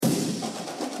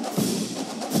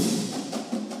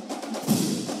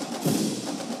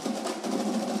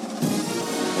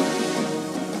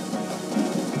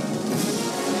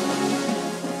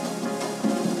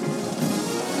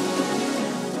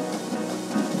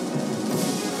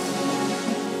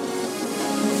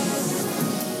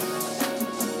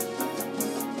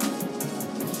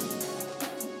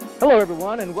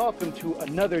everyone, and welcome to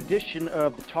another edition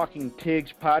of the Talking Tigs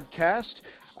podcast.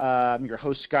 I'm your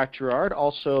host, Scott Gerard,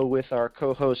 also with our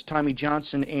co-hosts Tommy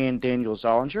Johnson and Daniel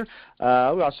Zollinger.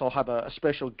 We also have a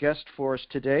special guest for us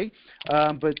today.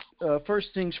 But first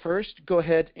things first, go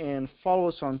ahead and follow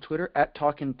us on Twitter at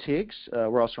Talking Tigs.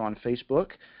 We're also on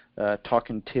Facebook,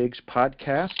 Talking Tigs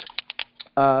podcast.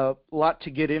 A lot to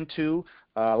get into,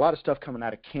 a lot of stuff coming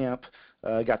out of camp.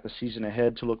 Got the season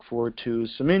ahead to look forward to,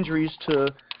 some injuries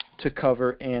to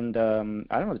cover, and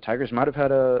I don't know, the Tigers might have had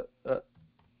to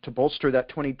bolster that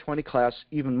 2020 class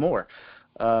even more.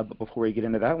 But before we get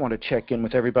into that, I want to check in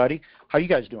with everybody. How you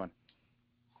guys doing?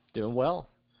 Doing well.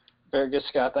 Very good,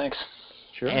 Scott. Thanks.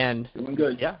 Sure. And doing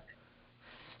good. Yeah.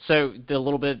 So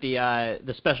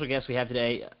the special guest we have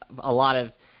today, a lot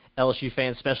of LSU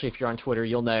fans, especially if you're on Twitter,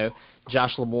 you'll know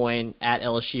Josh Lemoyne at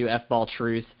LSU FBall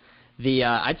Truth.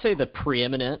 I'd say the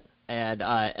preeminent and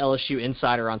LSU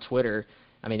insider on Twitter.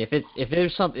 I mean,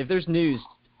 if there's news,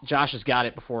 Josh has got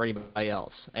it before anybody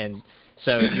else. And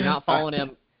so if you're not following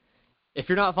him,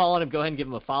 go ahead and give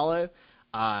him a follow.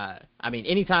 I mean,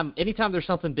 anytime there's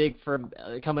something big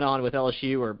coming on with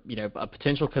LSU, or a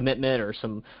potential commitment or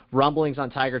some rumblings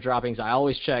on Tiger droppings, I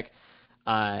always check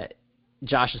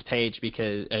Josh's page,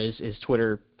 because his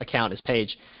Twitter account, his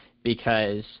page,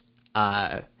 because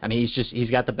I mean, he's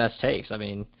got the best takes. I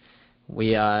mean,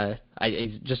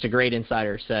 he's just a great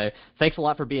insider. So thanks a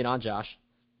lot for being on, Josh.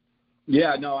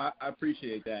 Yeah, no, I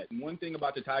appreciate that. And one thing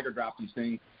about the Tiger droppings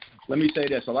thing, let me say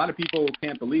this. A lot of people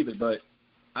can't believe it, but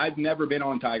I've never been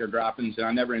on Tiger droppings, and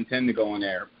I never intend to go on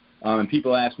there. And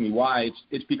people ask me why.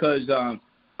 It's because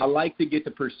I like to get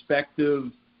the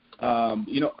perspective, a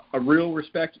real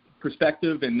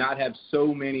perspective, and not have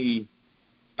so many,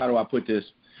 how do I put this,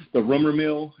 the rumor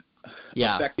mill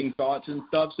affecting thoughts and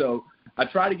stuff. So I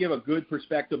try to give a good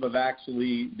perspective of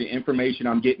actually the information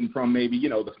I'm getting from maybe,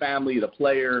 the family, the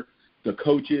player, the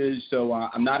coaches. So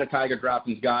I'm not a Tiger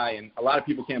droppings guy, and a lot of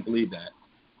people can't believe that.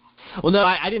 Well, no,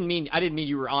 I didn't mean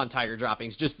you were on Tiger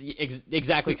droppings. Just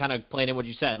exactly kind of playing in what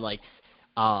you said. Like,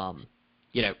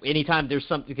 anytime there's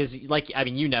something, because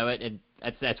you know it, and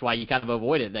that's why you kind of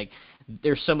avoid it. Like,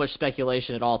 there's so much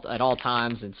speculation at all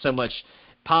times, and so much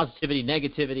positivity,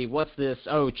 negativity. What's this?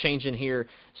 Oh, changing here.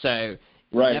 So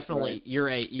definitely, you're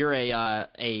a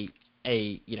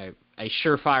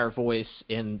surefire voice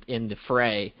in the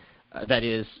fray that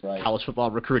is college football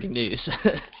recruiting news.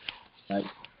 Right.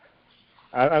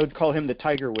 I would call him the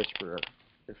Tiger Whisperer,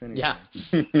 if anything. Yeah.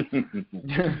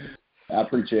 I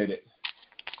appreciate it.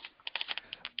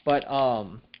 But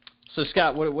so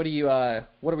Scott, what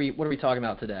are we talking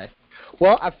about today?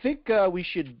 Well, I think we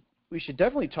should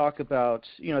definitely talk about,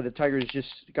 the Tigers just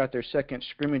got their second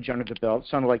scrimmage under the belt. It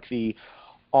sounded like the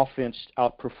offense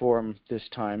outperformed this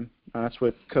time. That's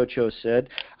what Coach O said.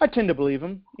 I tend to believe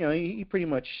him. He pretty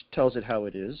much tells it how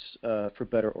it is, for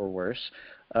better or worse.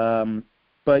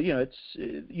 But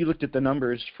you looked at the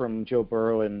numbers from Joe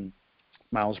Burrow and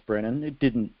Miles Brennan.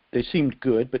 They seemed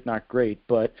good, but not great.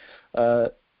 But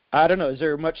I don't know. Is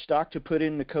there much stock to put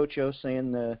into Coach O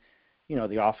saying the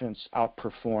offense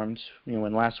outperformed?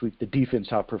 When last week the defense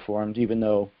outperformed, even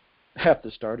though half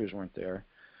the starters weren't there.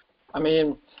 I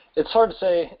mean, it's hard to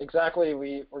say exactly.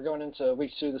 We're going into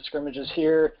week 2 of the scrimmages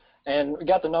here, and we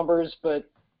got the numbers, but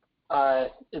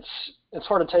it's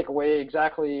hard to take away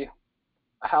exactly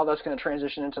how that's going to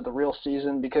transition into the real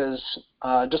season, because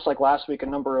just like last week, a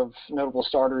number of notable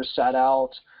starters sat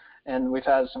out, and we've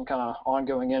had some kind of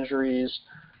ongoing injuries.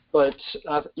 But,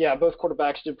 both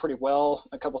quarterbacks did pretty well,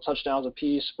 a couple touchdowns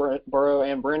apiece, Burrow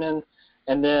and Brennan.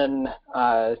 And then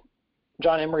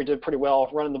John Emery did pretty well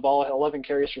running the ball, 11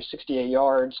 carries for 68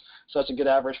 yards, so that's a good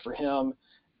average for him.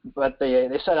 But they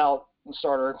set out the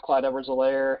starter, Clyde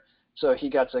Edwards-Helaire, so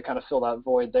he got to kind of fill that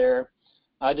void there.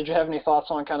 Did you have any thoughts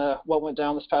on kind of what went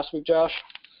down this past week, Josh?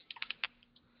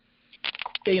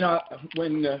 When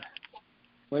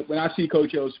I see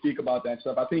Coach O speak about that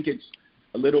stuff, I think it's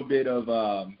a little bit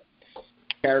of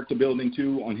character building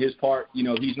too on his part.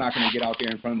 He's not going to get out there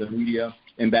in front of the media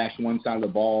and bash one side of the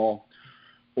ball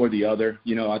or the other.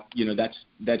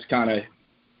 That's kind of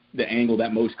the angle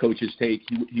that most coaches take.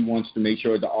 He wants to make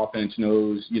sure the offense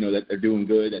knows, that they're doing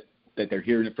good, that they're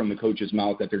hearing it from the coach's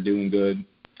mouth that they're doing good.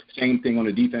 Same thing on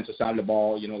the defensive side of the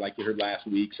ball, like you heard last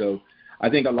week. So I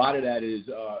think a lot of that is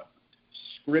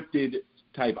scripted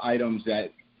type items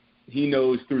that he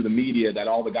knows through the media that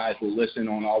all the guys will listen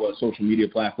on all the social media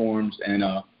platforms, and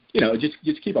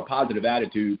just keep a positive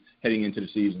attitude heading into the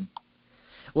season.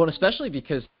 Well, and especially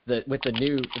because with the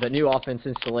new offense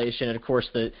installation, and of course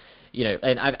and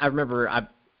I remember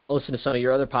listen to some of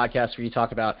your other podcasts where you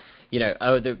talk about,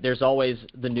 there's always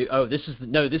the new. This is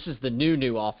the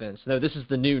new offense. No, this is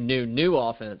the new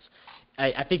offense.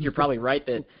 I think you're probably right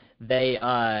that they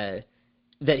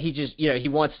that he just he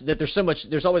wants that.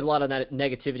 There's always a lot of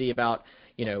negativity about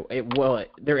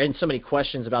there are so many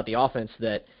questions about the offense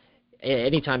that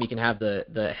anytime you can have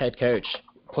the head coach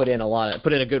put in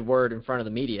a good word in front of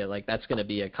the media, like that's going to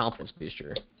be a confidence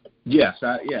booster. Yes,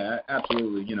 yeah,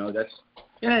 absolutely. That's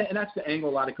the angle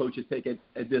a lot of coaches take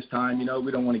at this time.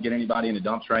 We don't want to get anybody in the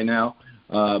dumps right now,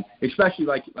 especially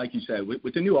like you said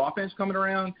with the new offense coming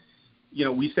around.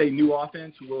 We say new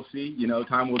offense, we'll see.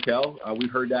 Time will tell. We've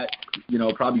heard that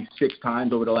probably 6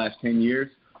 times over the last 10 years.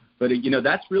 But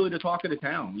that's really the talk of the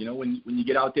town. When you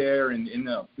get out there and in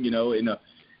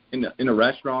the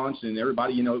restaurants and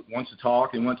everybody wants to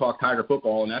talk and want to talk Tiger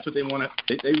football, and that's what they want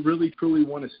to. They really truly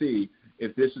want to see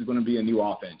if this is going to be a new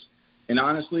offense. And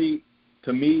honestly,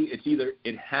 to me, it's either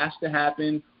it has to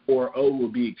happen or O will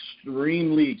be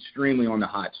extremely, extremely on the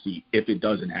hot seat if it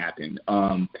doesn't happen.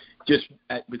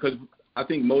 Because I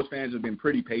think most fans have been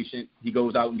pretty patient. He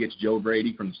goes out and gets Joe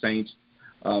Brady from the Saints.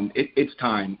 It's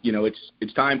time.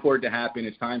 It's time for it to happen.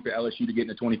 It's time for LSU to get in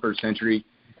the 21st century.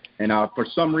 And for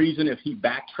some reason, if he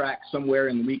backtracks somewhere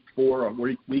in week 4 or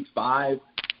week 5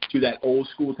 to that old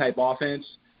school type offense,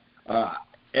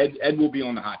 Ed will be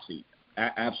on the hot seat.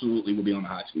 Absolutely will be on the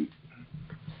hot seat.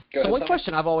 So one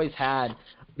question I've always had,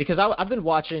 because I've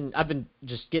been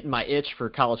just getting my itch for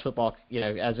college football,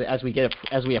 as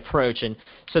we approach, and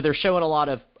so they're showing a lot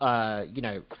of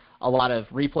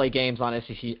replay games on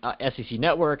SEC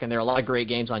Network, and there are a lot of great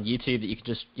games on YouTube that you can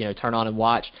just turn on and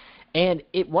watch. And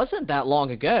it wasn't that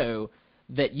long ago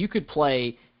that you could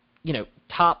play,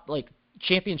 top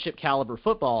championship caliber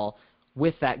football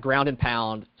with that ground and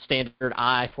pound standard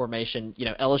I formation,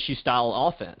 LSU style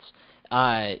offense.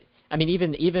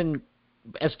 Even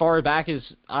as far back as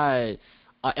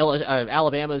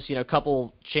Alabama's,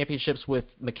 couple championships with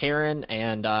McCarron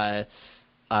and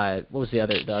what was the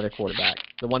other quarterback?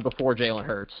 The one before Jalen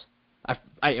Hurts. I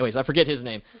forget his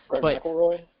name. But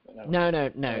McElroy?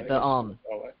 No.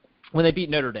 When they beat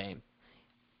Notre Dame,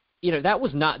 that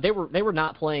was not. They were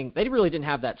not playing. They really didn't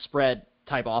have that spread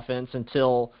type offense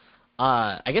until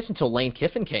until Lane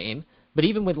Kiffin came. But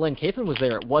even when Lane Kiffin was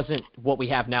there, it wasn't what we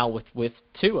have now with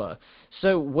Tua.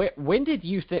 So when do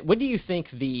you think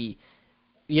the,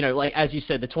 as you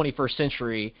said, the 21st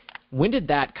century, when did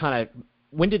that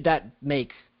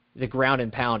make the ground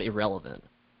and pound irrelevant?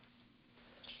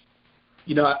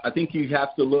 I think you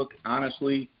have to look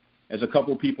honestly as a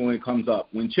couple of people when it comes up.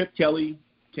 When Chip Kelly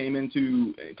came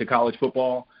into college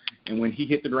football and when he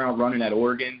hit the ground running at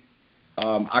Oregon,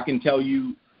 I can tell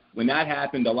you when that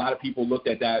happened, a lot of people looked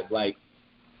at that like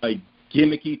a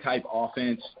gimmicky type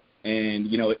offense, and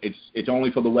it's only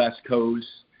for the West Coast.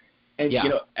 And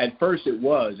at first it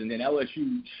was, and then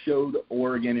LSU showed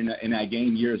Oregon in that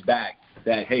game years back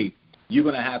that hey, you're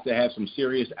going to have some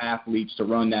serious athletes to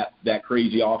run that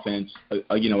crazy offense,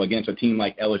 against a team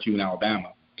like LSU and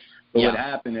Alabama. But what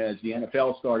happened is the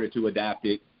NFL started to adapt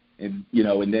it, and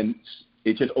then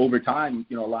it's just over time,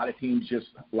 a lot of teams just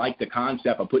like the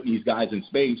concept of putting these guys in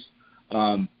space.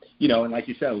 And like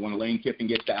you said, when Lane Kiffin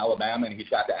gets to Alabama and he's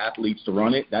got the athletes to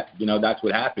run it, that's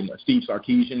what happened. Steve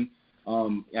Sarkisian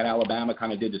at Alabama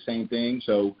kind of did the same thing.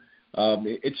 So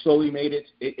it slowly made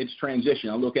its transition.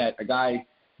 I look at a guy,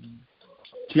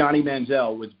 Johnny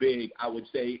Manziel was big, I would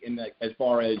say, as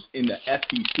far as in the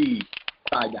SEC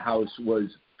side of the house was,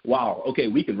 wow, okay,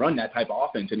 we can run that type of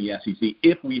offense in the SEC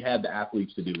if we had the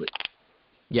athletes to do it.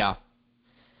 Yeah.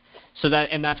 So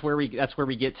that's where we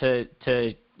get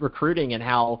to recruiting and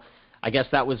how I guess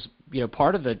that was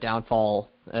part of the downfall,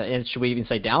 and should we even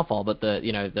say downfall, but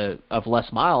of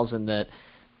Les Miles, and that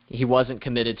he wasn't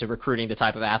committed to recruiting the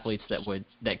type of athletes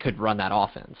that could run that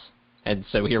offense. And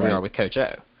so here we are with Coach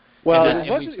O. Well,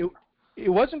 it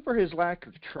wasn't for his lack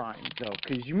of trying, though,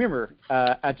 because you remember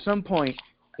at some point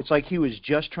it's like he was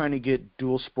just trying to get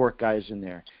dual sport guys in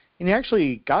there. And he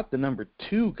actually got the number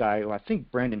 2 guy, who I think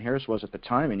Brandon Harris was at the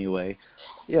time anyway.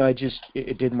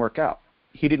 It didn't work out.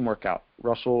 He didn't work out.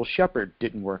 Russell Shepard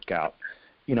didn't work out.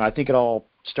 I think it all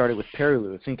started with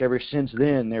Perilou. I think ever since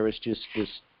then there was just this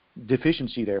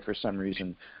deficiency there for some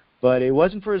reason. But it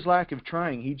wasn't for his lack of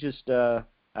trying. He just, I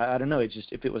don't know,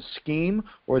 if it was scheme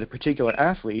or the particular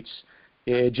athletes,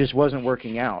 it just wasn't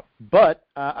working out. But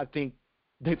I think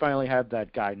they finally have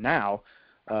that guy now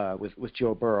with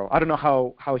Joe Burrow. I don't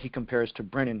know how he compares to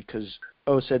Brennan, because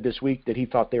O said this week that he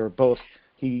thought they were both,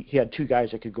 he had 2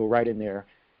 guys that could go right in there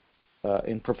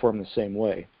and perform the same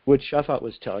way, which I thought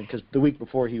was telling, because the week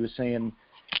before he was saying,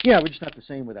 we're just not the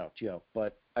same without Joe.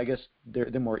 But I guess they're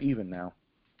more even now.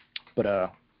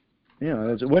 But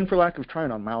it's a win for lack of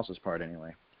trying on Miles' part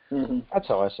anyway. Mm-hmm. That's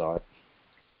how I saw it.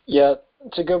 Yeah,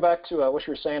 to go back to what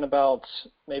you were saying about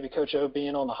maybe Coach O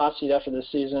being on the hot seat after this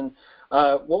season,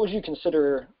 what would you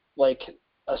consider like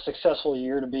a successful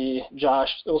year to be, Josh?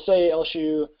 We'll say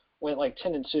LSU went like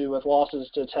 10-2 with losses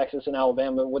to Texas and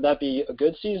Alabama. Would that be a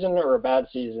good season or a bad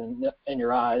season in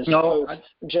your eyes? No,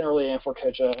 generally and for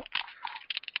Coach O.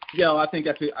 Yeah, I think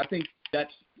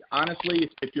that's honestly,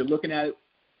 if you're looking at it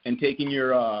and taking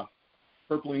your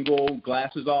purple and gold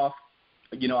glasses off,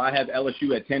 I have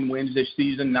LSU at 10 wins this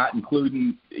season, not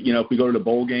including, if we go to the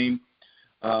bowl game.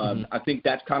 I think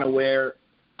that's kind of where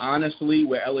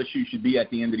LSU should be at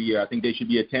the end of the year. I think they should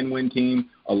be a 10-win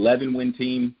team, 11-win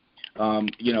team,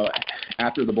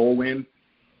 after the bowl win.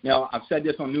 Now, I've said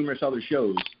this on numerous other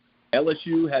shows.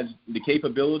 LSU has the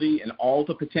capability and all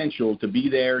the potential to be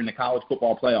there in the college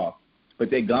football playoff, but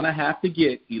they're going to have to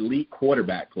get elite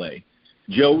quarterback play.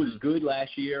 Joe was good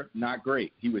last year, not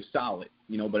great. He was solid,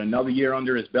 but another year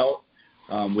under his belt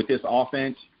with this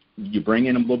offense, you bring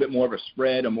in a little bit more of a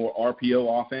spread, a more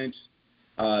RPO offense.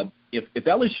 If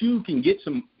LSU can get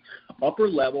some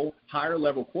upper-level,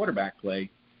 higher-level quarterback play,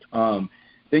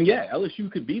 then, yeah,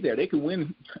 LSU could be there. They could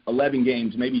win 11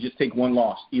 games, maybe just take one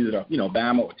loss, either to,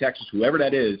 Bama or Texas, whoever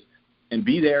that is, and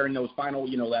be there in those final,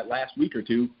 that last week or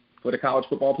two for the college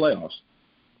football playoffs.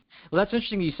 Well, that's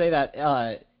interesting you say that,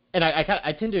 and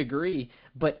I tend to agree,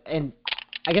 and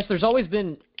I guess there's always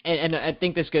been, and I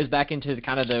think this goes back into the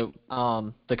kind of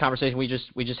the conversation we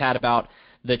just had about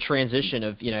the transition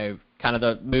of, kind of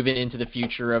the moving into the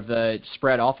future of the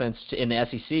spread offense in the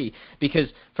SEC, because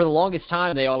for the longest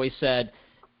time they always said,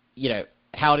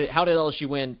 how did LSU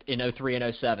win in 03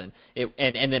 and 07?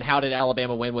 And then how did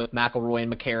Alabama win with McElroy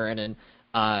and McCarron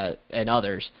and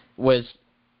others? Was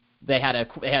they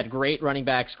had great running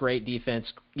backs, great defense,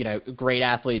 great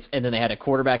athletes, and then they had a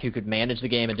quarterback who could manage the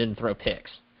game and didn't throw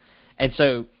picks. And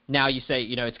so now you say,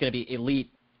 it's going to be elite.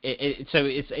 So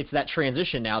it's that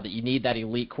transition now that you need that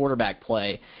elite quarterback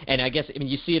play. And I guess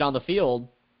you see it on the field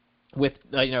with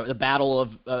the battle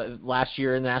of last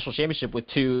year in the national championship with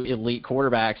two elite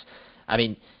quarterbacks. I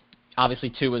mean,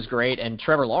 obviously Tua was great, and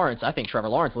Trevor Lawrence. I think Trevor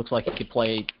Lawrence looks like he could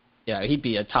play. He'd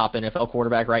be a top NFL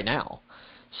quarterback right now.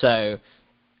 So,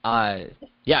 I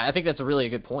think that's a really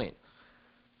good point.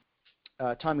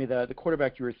 Tommy, the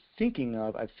quarterback you were thinking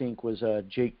of, I think, was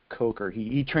Jake Coker.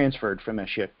 He transferred from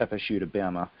FSU to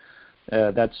Bama.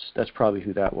 That's probably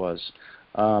who that was.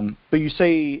 But you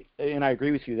say, and I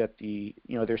agree with you, that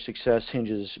their success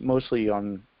hinges mostly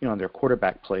on their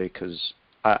quarterback play, because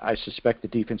I suspect the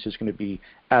defense is going to be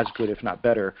as good, if not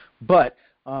better. But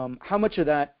how much of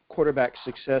that quarterback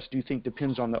success do you think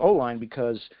depends on the O-line?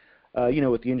 Because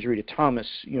with the injury to Thomas,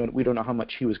 we don't know how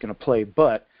much he was going to play,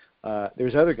 but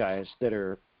there's other guys that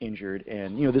are injured,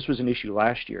 and this was an issue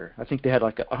last year. I think they had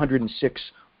like 106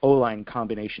 O-line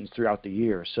combinations throughout the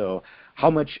year. So how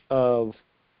much of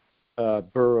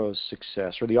Burrow's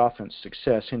success or the offense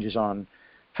success hinges on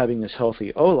having this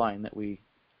healthy O-line that we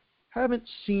haven't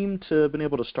seemed to have been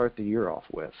able to start the year off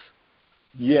with?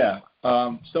 Yeah.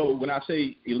 So when I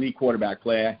say elite quarterback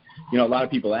play, a lot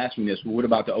of people ask me this, well, what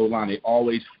about the O-line? They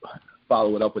always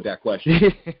follow it up with that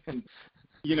question. And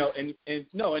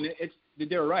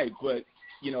they're right. But,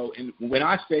 and when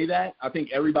I say that, I think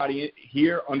everybody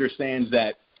here understands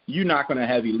that you're not going to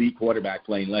have elite quarterback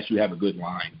play unless you have a good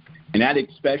line. And that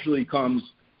especially comes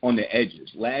on the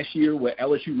edges. Last year, where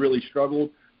LSU really struggled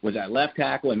was at left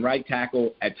tackle and right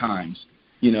tackle at times.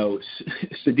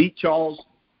 Sadiq Charles,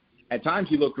 at times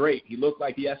he looked great. He looked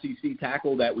like the SEC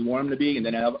tackle that we want him to be, and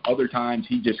then at other times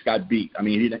he just got beat. I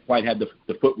mean, he didn't quite have the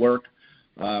footwork.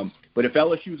 But if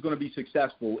LSU is going to be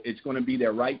successful, it's going to be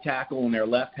their right tackle and their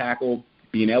left tackle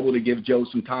being able to give Joe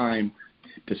some time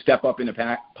to step up in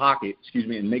the pocket,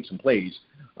 and make some plays.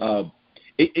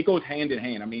 It goes hand in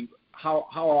hand. I mean, how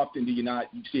often do you not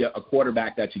see a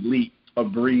quarterback that's elite, a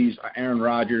Breeze, a Aaron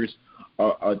Rodgers,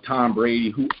 a Tom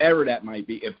Brady, whoever that might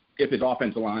be, if his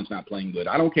offensive line's not playing good?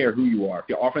 I don't care who you are. If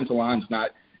your offensive line's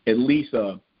not at least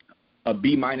a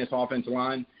B- offensive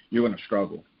line, you're going to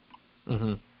struggle.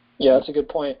 Mm-hmm. Yeah, that's a good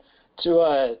point.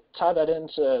 To tie that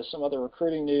into some other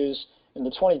recruiting news, in the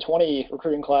 2020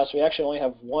 recruiting class, we actually only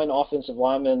have one offensive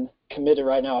lineman committed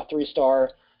right now, a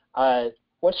 3-star.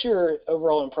 What's your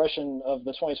overall impression of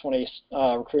the 2020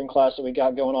 recruiting class that we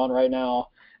got going on right now?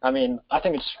 I mean, I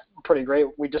think it's pretty great.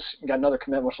 We just got another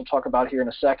commit, which we'll talk about here in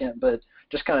a second, but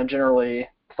just kind of generally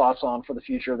thoughts on for the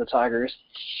future of the Tigers.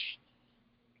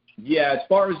 Yeah, as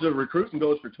far as the recruiting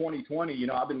goes for 2020,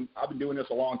 I've been doing this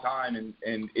a long time,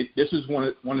 and this is one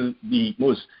of the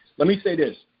most. Let me say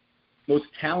this: most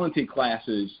talented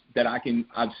classes that I've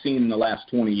seen in the last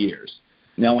 20 years.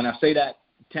 Now, when I say that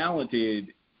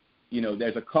talented,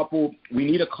 there's a couple. We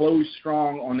need to close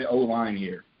strong on the O-line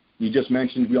here. You just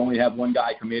mentioned we only have one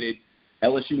guy committed.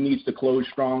 LSU needs to close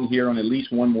strong here on at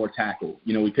least one more tackle.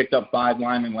 We picked up 5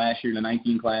 linemen last year in the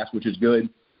 19 class, which is good.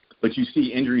 But you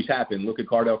see injuries happen. Look at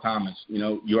Cardell Thomas.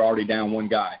 You're already down one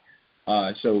guy.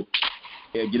 So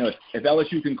if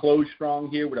LSU can close strong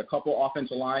here with a couple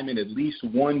offensive linemen, at least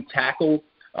one tackle,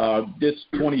 this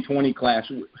 2020 class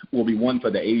will be one for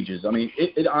the ages. I mean,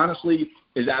 it honestly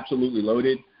is absolutely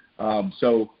loaded.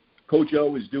 So Coach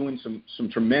O is doing some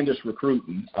tremendous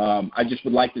recruiting. I just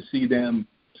would like to see them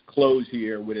close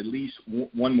here with at least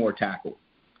one more tackle.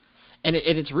 And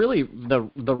it's really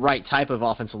the right type of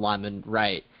offensive lineman,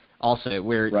 right? Also,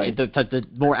 where right. the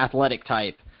more athletic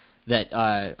type that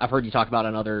I've heard you talk about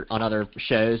on other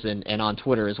shows and on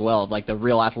Twitter as well, like the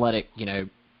real athletic,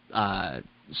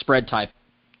 spread type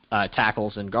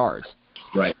tackles and guards.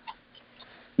 Right.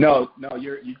 No,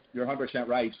 you're 100%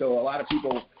 right. So a lot of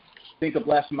people think of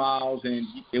Les Miles, and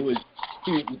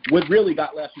what really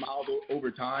got Les Miles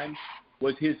over time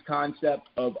was his concept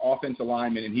of offensive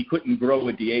lineman, and he couldn't grow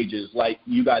with the ages like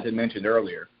you guys had mentioned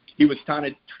earlier. He was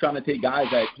trying to take guys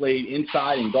that played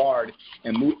inside and guard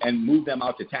and move them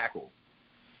out to tackle,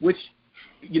 which,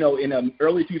 in the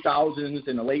early 2000s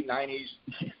and the late 90s,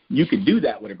 you could do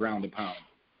that with a ground and pound.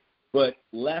 But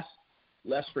Les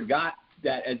forgot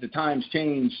that as the times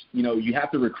change, you have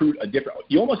to recruit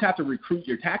you almost have to recruit,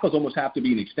 your tackles almost have to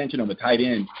be an extension of a tight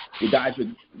end with guys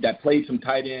that played some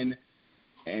tight end,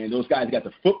 and those guys got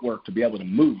the footwork to be able to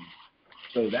move.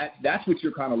 So that's what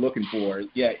you're kind of looking for.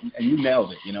 Yeah, and you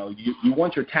nailed it. You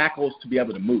want your tackles to be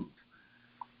able to move.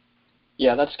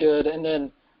 Yeah, that's good. And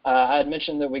then I had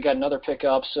mentioned that we got another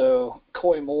pickup. So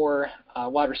Coy Moore,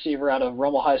 wide receiver out of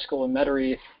Rummel High School in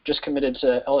Metairie, just committed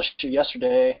to LSU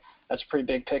yesterday. That's a pretty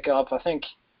big pickup. I think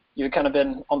you've kind of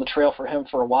been on the trail for him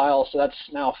for a while. So that's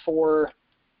now 4-star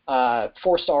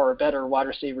or better wide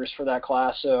receivers for that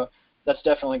class. So that's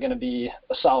definitely going to be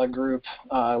a solid group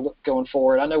going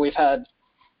forward. I know we've had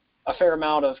a fair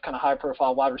amount of kind of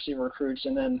high-profile wide receiver recruits,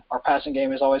 and then our passing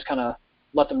game has always kind of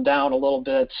let them down a little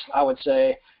bit, I would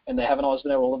say, and they haven't always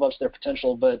been able to live up to their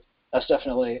potential, but that's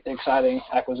definitely an exciting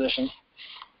acquisition.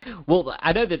 Well,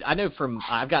 I've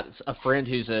got a friend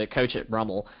who's a coach at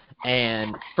Rummel,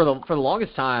 and for the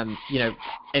longest time,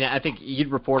 and I think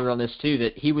you'd reported on this too,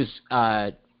 that he was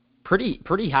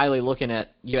pretty highly looking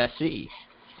at USC.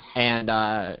 And,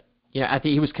 I think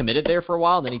he was committed there for a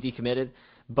while, then he decommitted.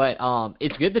 But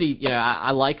it's good that he,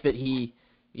 I like that he,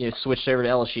 switched over to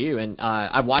LSU. And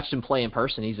I watched him play in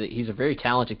person. He's a very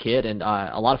talented kid and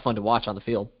a lot of fun to watch on the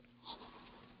field.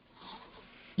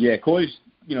 Yeah, Coy's,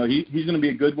 he's going to be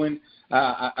a good one.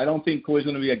 I don't think Coy's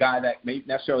going to be a guy that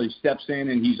necessarily steps in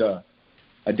and he's a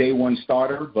day one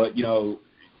starter. But,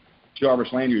 Jarvis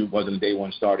Landry wasn't a day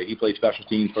one starter. He played special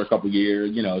teams for a couple of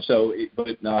years,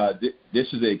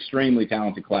 this is an extremely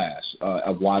talented class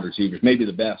of wide receivers, maybe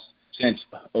the best since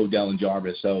Odell and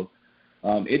Jarvis. So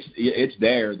it's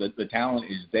there. The talent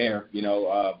is there,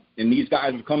 and these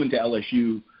guys are coming to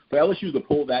LSU. For LSU to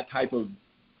pull that type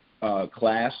of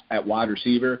class at wide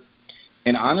receiver,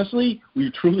 and honestly,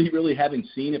 we truly really haven't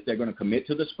seen if they're going to commit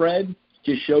to the spread.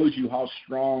 Just shows you how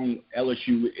strong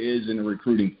LSU is in the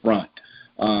recruiting front.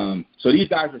 So these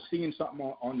guys are seeing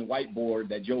something on the whiteboard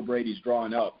that Joe Brady's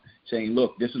drawing up, saying,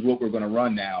 look, this is what we're going to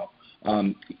run now.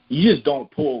 You just don't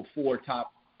pull 4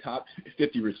 top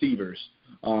 50 receivers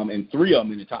and 3 of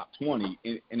them in the top 20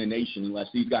 in the nation unless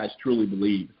these guys truly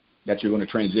believe that you're going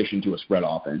to transition to a spread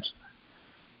offense.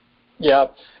 Yeah,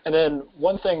 and then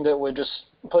one thing that would just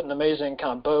put an amazing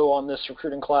kind of bow on this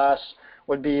recruiting class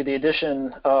would be the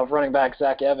addition of running back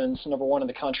Zach Evans, number 1 in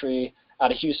the country,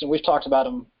 out of Houston. We've talked about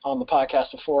him on the podcast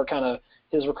before, kind of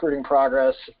his recruiting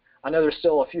progress. I know there's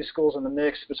still a few schools in the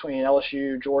mix between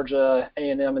LSU, Georgia,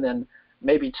 A&M, and then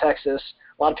maybe Texas.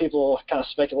 A lot of people kind of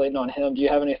speculating on him. Do you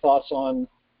have any thoughts on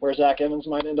where Zach Evans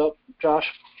might end up, Josh?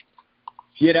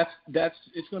 Yeah,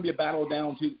 it's going to be a battle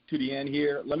down to the end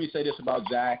here. Let me say this about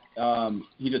Zach.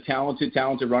 He's a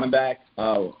talented running back.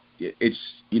 Is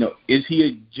he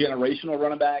a generational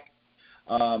running back?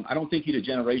 I don't think he's a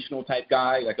generational type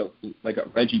guy like a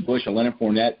Reggie Bush or Leonard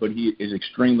Fournette, but he is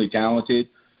extremely talented.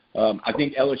 I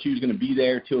think LSU is going to be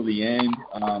there till the end.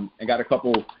 I got a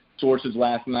couple sources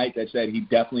last night that said he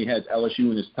definitely has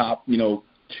LSU in his top,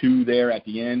 2 there at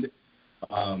the end.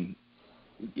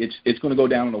 It's going to go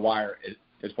down on the wire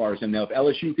as far as him. Now, if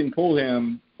LSU can pull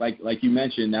him, like you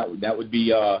mentioned, that would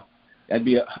be that'd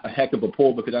be a heck of a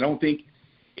pull, because I don't think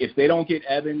if they don't get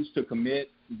Evans to commit,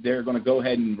 they're going to go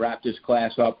ahead and wrap this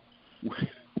class up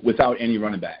without any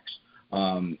running backs.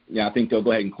 I think they'll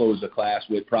go ahead and close the class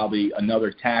with probably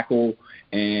another tackle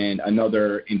and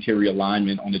another interior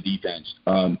lineman on the defense.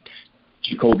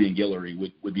 Jacoby and Guillory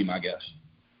would be my guess.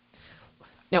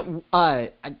 Now,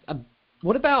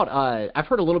 what about? I've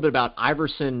heard a little bit about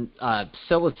Iverson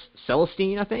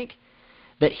Celestine. I think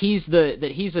that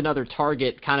he's another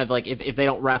target, kind of like if they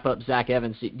don't wrap up Zach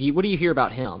Evans. What do you hear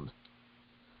about him?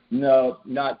 No,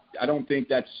 I don't think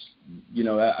that's.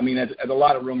 I mean, that's a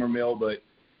lot of rumor mill, but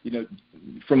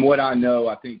from what I know,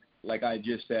 I think, like I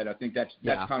just said, I think that's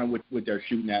kind of what they're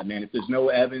shooting at, man. If there's no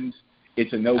Evans,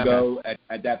 it's a no-go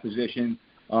at that position.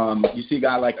 You see a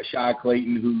guy like Ashad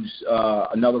Clayton, who's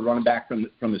another running back from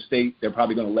the state. They're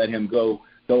probably going to let him go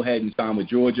ahead and sign with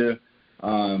Georgia.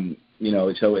 So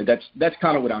that's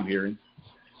kind of what I'm hearing.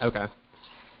 Okay.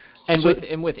 And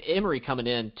with Emory coming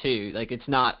in too, like it's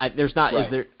not there's not right.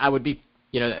 Is there? I would be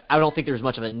I don't think there's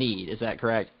much of a need. Is that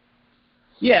correct?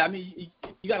 Yeah, I mean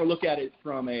you got to look at it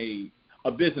from a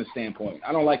business standpoint.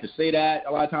 I don't like to say that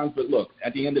a lot of times, but look,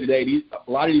 at the end of the day,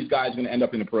 a lot of these guys are going to end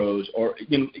up in the pros, or at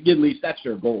least that's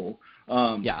their goal.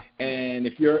 And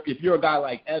if you're a guy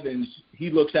like Evans,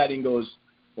 he looks at it and goes,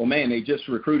 well, man, they just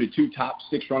recruited 2 top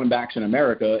 6 running backs in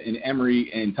America in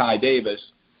Emory and Ty Davis.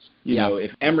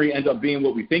 If Emory ends up being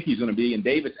what we think he's going to be, and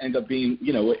Davis ends up being,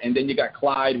 and then you got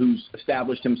Clyde, who's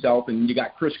established himself, and you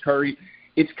got Chris Curry,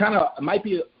 it's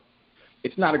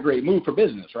not a great move for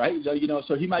business, right?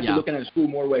 So he might be looking at a school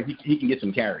more where he can get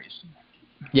some carries.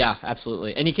 Yeah,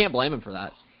 absolutely, and you can't blame him for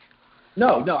that.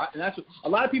 No, and that's a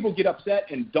lot of people get upset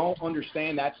and don't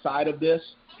understand that side of this,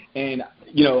 and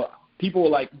people are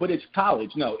like, but it's college.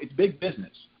 No, it's big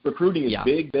business. Recruiting is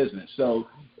big business. So,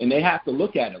 and they have to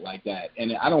look at it like that.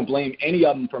 And I don't blame any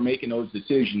of them for making those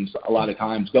decisions a lot of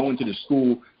times, going to the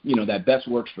school, that best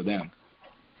works for them.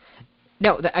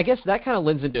 Now, I guess that kind of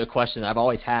lends into a question that I've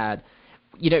always had.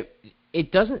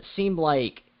 It doesn't seem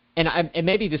like, and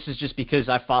maybe this is just because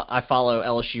I follow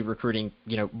LSU recruiting,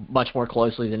 much more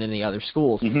closely than any other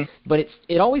schools. Mm-hmm. But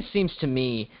it always seems to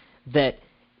me that,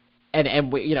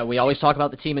 and we always talk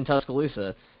about the team in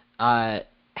Tuscaloosa.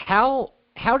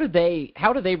 How do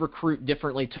they recruit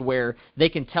differently to where they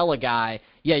can tell a guy,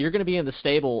 you're going to be in the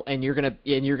stable and you're going to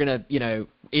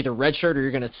either redshirt or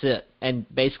you're going to sit and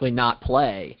basically not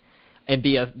play and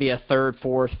be a third,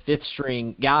 fourth, fifth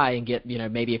string guy and get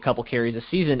maybe a couple carries a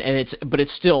season, but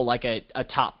it's still like a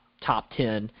top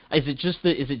 10. Is it just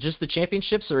the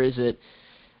championships, or is it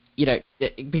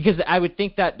because I would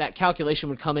think that calculation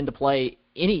would come into play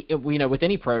with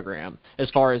any program as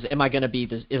far as am I going to be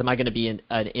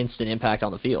an instant impact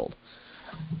on the field?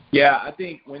 Yeah, I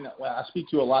think when I speak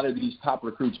to a lot of these top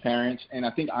recruits' parents, and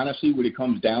I think honestly what it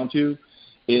comes down to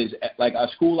is like a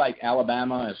school like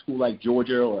Alabama, a school like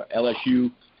Georgia or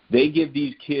LSU, they give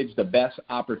these kids the best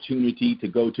opportunity to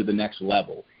go to the next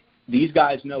level. These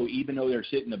guys know, even though they're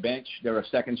sitting the bench, they're a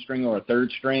second string or a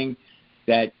third string,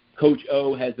 that Coach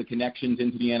O has the connections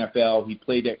into the NFL. He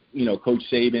played at, Coach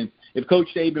Saban. If Coach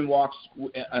Saban walks,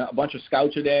 a bunch of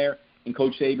scouts are there, and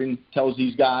Coach Saban tells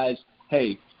these guys,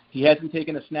 hey, he hasn't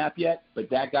taken a snap yet, but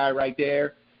that guy right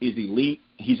there is elite.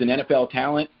 He's an NFL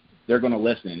talent. They're going to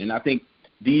listen. And I think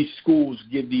these schools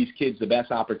give these kids the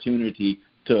best opportunity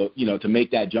to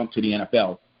make that jump to the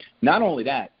NFL. Not only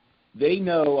that, they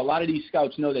know, a lot of these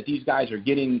scouts know that these guys are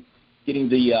getting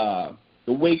the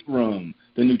weight room,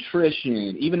 the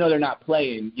nutrition. Even though they're not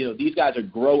playing, these guys are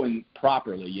growing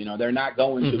properly. They're not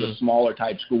going to the smaller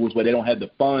type schools where they don't have the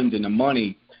funds and the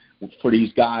money for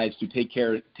these guys to take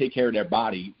care of their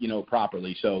body,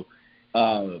 properly. So,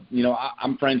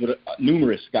 I'm friends with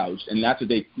numerous scouts, and that's what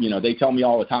they tell me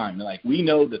all the time. They're like, we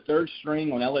know the third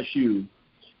string on LSU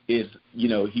is,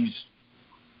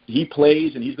 he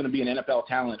plays and he's going to be an NFL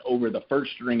talent over the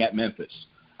first string at Memphis.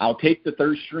 I'll take the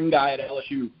third string guy at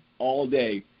LSU all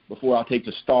day before I'll take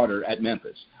the starter at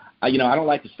Memphis. I don't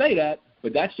like to say that,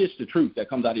 but that's just the truth that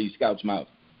comes out of these scouts' mouths.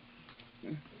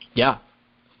 Yeah,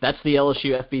 that's the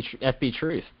LSU FB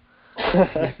truth.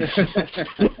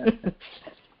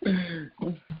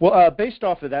 Well, based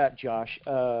off of that, Josh,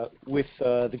 with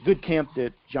the good camp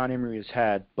that John Emery has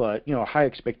had, but high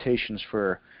expectations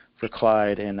for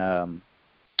Clyde and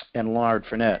Leonard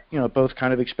Fournette, both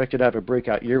kind of expected to have a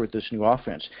breakout year with this new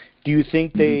offense. Do you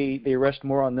think they rest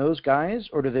more on those guys,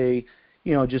 or do they,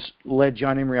 just let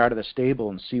John Emery out of the stable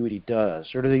and see what he does,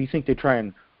 or do you think they try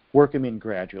and work him in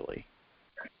gradually?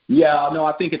 Yeah, no,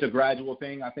 I think it's a gradual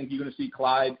thing. I think you're going to see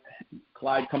Clyde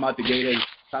come out the gate as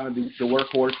kind of the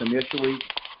workhorse initially.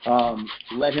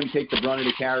 Let him take the brunt of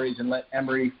the carries and let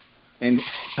Emory and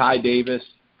Ty Davis,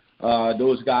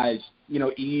 those guys,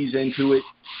 ease into it.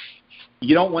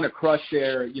 You don't want to crush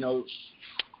their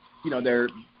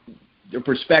the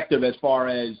perspective as far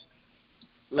as,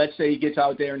 let's say he gets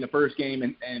out there in the first game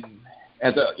and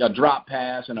has a drop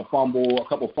pass and a fumble, a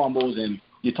couple fumbles, and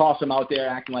you toss him out there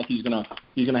acting like he's gonna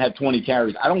have 20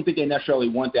 carries. I don't think they necessarily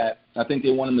want that. I think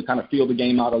they want him to kind of feel the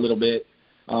game out a little bit.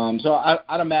 So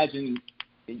I'd imagine,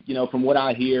 from what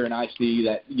I hear and I see,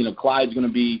 that Clyde's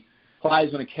going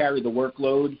to carry the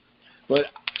workload. But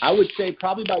I would say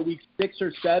probably by week 6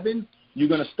 or 7, you're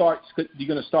going to start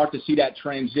to see that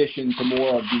transition to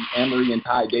more of the Emory and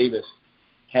Ty Davis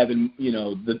having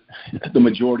the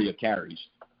majority of carries.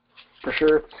 For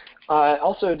sure.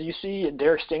 Also, do you see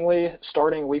Derek Stingley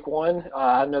starting week 1?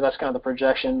 I know that's kind of the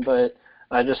projection, but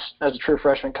just as a true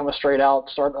freshman coming straight out,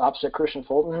 start opposite Christian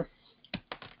Fulton?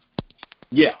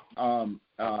 Yeah.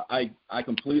 I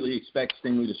completely expect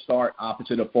Stingley to start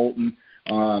opposite of Fulton.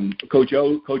 Coach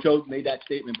O made that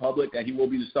statement public that he will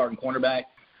be the starting cornerback.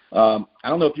 I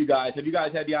don't know if you guys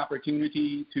had the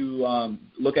opportunity to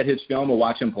look at his film or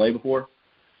watch him play before?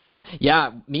 Yeah,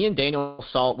 me and Daniel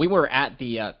we were at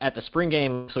the spring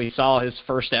game, so we saw his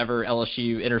first ever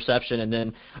LSU interception, and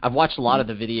then I've watched a lot of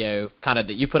the video kind of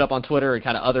that you put up on Twitter and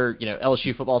kind of other,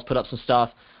 LSU football's put up some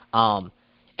stuff.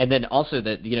 And then also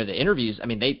the interviews, I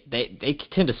mean, they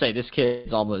tend to say this kid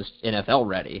is almost NFL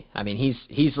ready. I mean,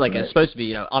 he's like right. Supposed to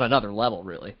be, on another level,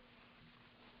 really.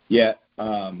 Yeah.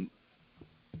 So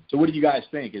what do you guys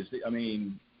think?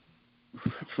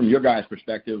 From your guys'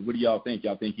 perspective, what do y'all think?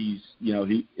 Y'all think he's,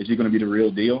 is he going to be the real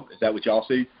deal? Is that what y'all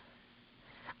see?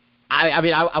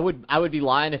 I would be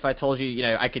lying if I told you,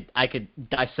 I could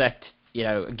dissect,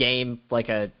 a game like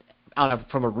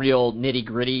from a real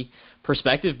nitty-gritty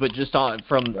perspective, but just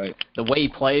from right. the way he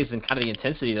plays and kind of the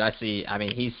intensity that I see. I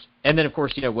mean, and then of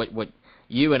course, what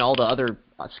you and all the other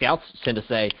scouts tend to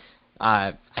say.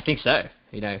 I think so.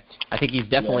 I think he's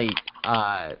definitely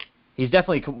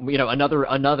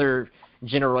another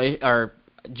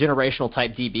generational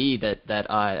type DB that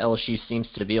LSU seems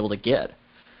to be able to get.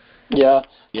 Yeah.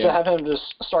 To have him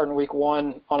just start in week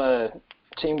 1 on a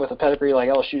team with a pedigree like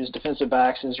LSU's defensive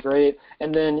backs is great.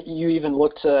 And then you even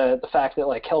look to the fact that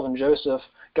like Kelvin Joseph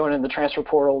going in the transfer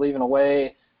portal, leaving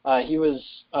away, he was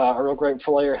a real great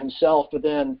player himself. But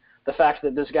then the fact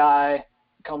that this guy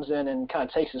comes in and kind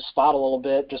of takes his spot a little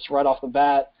bit just right off the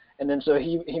bat, and then so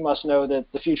he must know that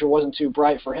the future wasn't too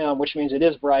bright for him, which means it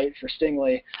is bright for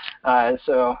Stingley.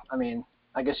 So, I mean,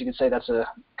 I guess you could say that's a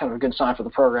kind of a good sign for the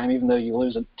program, even though you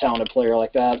lose a talented player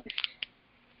like that.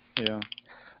 Yeah.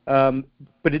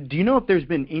 But do you know if there's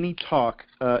been any talk,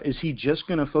 is he just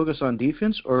going to focus on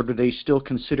defense, or do they still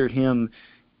consider him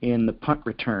in the punt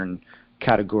return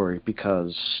category?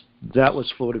 Because that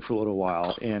was floated for a little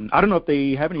while. And I don't know if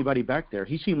they have anybody back there.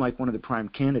 He seemed like one of the prime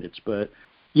candidates, but...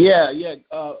 Yeah.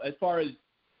 As far as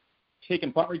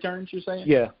taking punt returns, you're saying?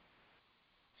 Yeah.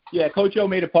 Yeah, Coach O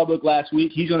made it public last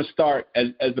week. He's going to start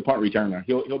as the punt returner.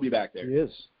 He'll be back there. He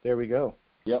is. There we go.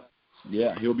 Yep.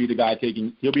 Yeah, he'll be the guy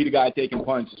taking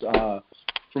punts.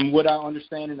 From what I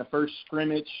understand in the first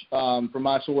scrimmage, from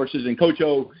my sources, and Coach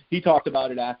O, he talked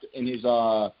about it in his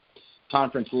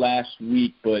conference last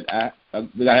week. But I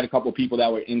had a couple of people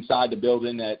that were inside the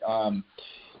building that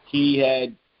he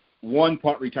had one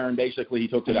punt return basically he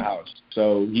took to the house.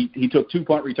 So he took 2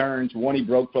 punt returns. One he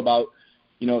broke for about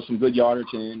some good yardage,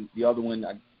 and the other one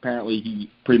apparently he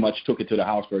pretty much took it to the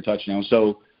house for a touchdown.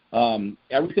 So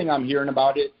everything I'm hearing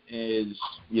about it is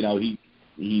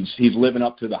he's living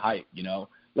up to the hype.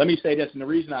 Let me say this, and the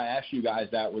reason I asked you guys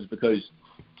that was because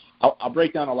I'll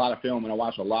break down a lot of film, and I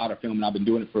watch a lot of film, and I've been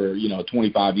doing it for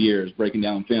 25 years breaking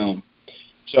down film.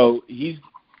 So he's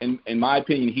in my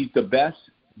opinion he's the best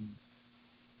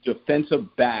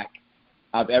defensive back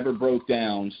I've ever broke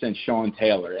down since Sean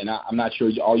Taylor. And I'm not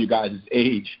sure all you guys'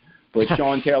 age, but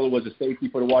Sean Taylor was a safety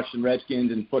for the Washington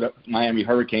Redskins and for the Miami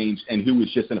Hurricanes, and who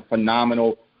was just a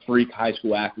phenomenal freak high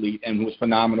school athlete and who was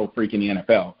phenomenal freak in the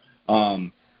NFL.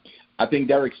 I think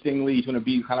Derek Stingley is going to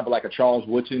be kind of like a Charles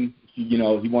Woodson. He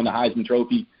won the Heisman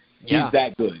Trophy. Yeah. He's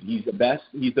that good. He's the best.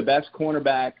 He's the best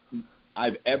cornerback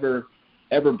I've ever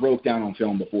broke down on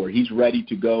film before. He's ready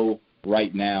to go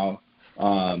right now.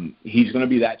 He's going to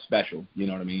be that special, you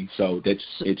know what I mean? So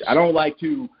I don't like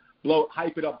to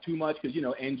hype it up too much because,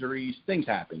 injuries, things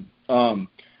happen.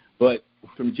 But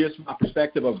from just my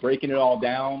perspective of breaking it all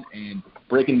down and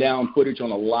breaking down footage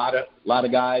on a lot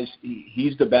of guys,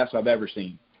 he's the best I've ever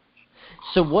seen.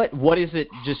 So what is it,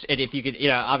 just, and if you could,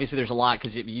 obviously there's a lot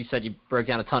because you said you broke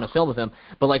down a ton of film with him,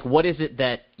 but like what is it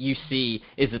that you see?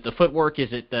 Is it the footwork? Is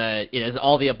it is it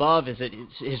all the above? Is it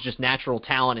his just natural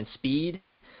talent and speed?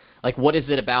 Like, what is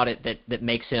it about it that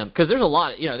makes him? Because there's a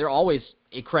lot, there are always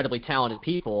incredibly talented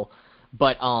people,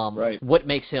 but right. What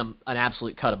makes him an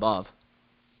absolute cut above?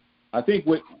 I think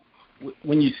what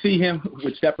when you see him,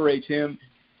 what separates him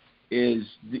is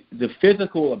the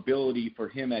physical ability for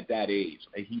him at that age.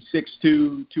 He's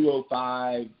 6'2",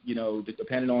 205,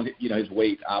 depending on, his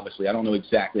weight, obviously. I don't know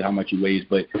exactly how much he weighs,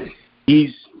 but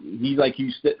he's like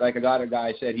a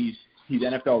guy said, he's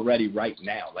NFL ready right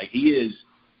now. Like, he is,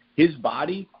 his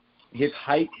body, his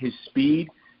height, his speed,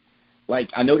 like,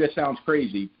 I know that sounds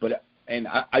crazy, but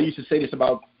I used to say this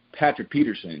about Patrick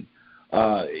Peterson.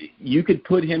 You could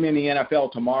put him in the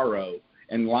NFL tomorrow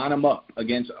and line him up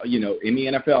against, in the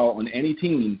NFL on any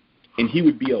team, and he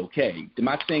would be okay. I'm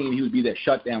not saying he would be that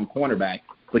shutdown cornerback,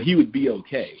 but he would be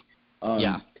okay.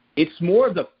 It's more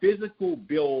of the physical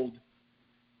build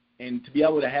and to be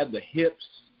able to have the hips,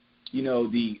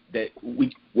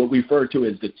 what we refer to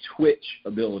as the twitch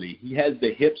ability. He has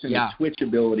the hips and the twitch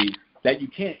ability that you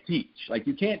can't teach. Like,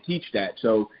 you can't teach that.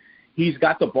 So he's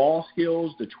got the ball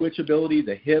skills, the twitch ability,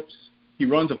 the hips. He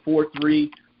runs a 4.3,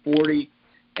 40,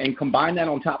 and combine that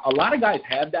on top. A lot of guys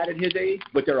have that at his age,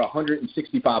 but they're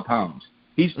 165 pounds.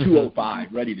 He's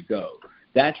 205, ready to go.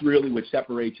 That's really what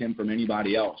separates him from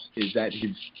anybody else, is that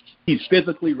he's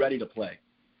physically ready to play.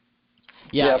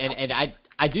 Yeah, and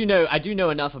I do know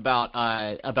enough about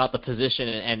the position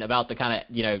and about the kind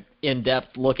of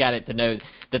in-depth look at it to know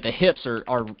that the hips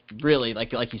are really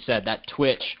like you said, that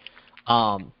twitch,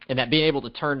 and that being able to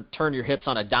turn your hips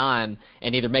on a dime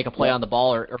and either make a play on the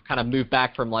ball or kind of move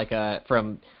back from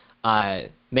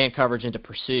man coverage into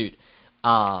pursuit.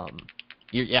 If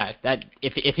he's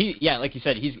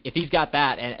got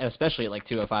that, and especially at like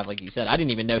 205, like you said, I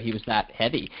didn't even know he was that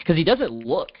heavy because he doesn't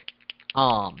look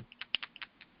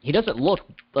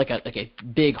like a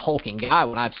big hulking guy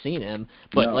when I've seen him,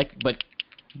 but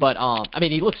I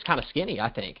mean, he looks kind of skinny, I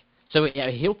think. So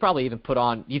he'll probably even put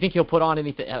on. You think he'll put on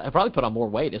anything? He'll probably put on more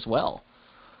weight as well.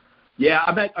 Yeah,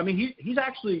 I bet. I mean, he's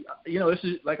actually. This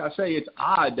is, like I say, it's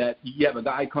odd that you have a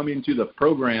guy come into the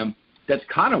program that's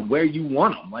kind of where you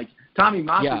want him. Like Tommy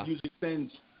Moffitt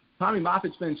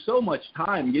spends so much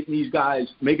time getting these guys,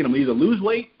 making them either lose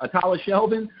weight, Atala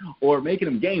Sheldon, or making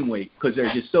them gain weight because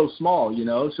they're just so small,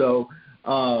 So,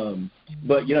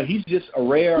 but he's just a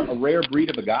rare breed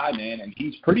of a guy, man, and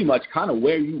he's pretty much kind of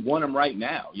where you want him right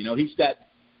now. He's got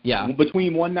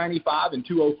between 195 and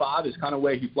 205 is kind of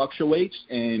where he fluctuates,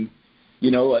 and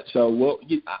so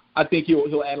I think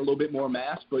he'll add a little bit more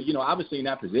mass, but obviously in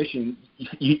that position,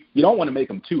 you don't want to make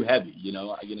him too heavy.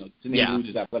 To lose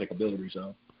his athletic ability,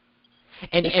 so.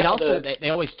 And also,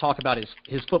 they always talk about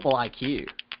his football IQ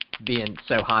being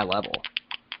so high level.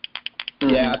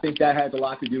 Yeah, I think that has a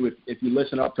lot to do with, if you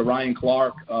listen up to Ryan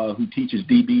Clark, who teaches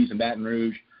DBs in Baton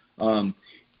Rouge,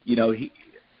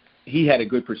 he had a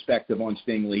good perspective on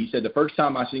Stingley. He said the first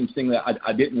time I seen Stingley,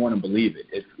 I didn't want to believe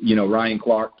it. Ryan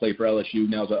Clark played for LSU,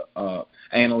 now is a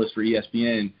analyst for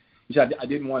ESPN. He said I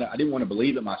didn't want to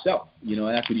believe it myself. And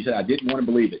that's what he said. I didn't want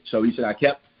to believe it. So he said I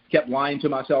kept lying to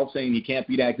myself, saying he can't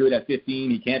be that good at 15,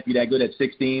 he can't be that good at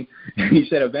 16. And he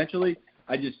said eventually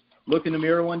I just looked in the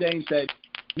mirror one day and said,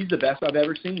 he's the best I've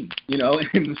ever seen,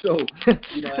 And so, at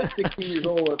 16 years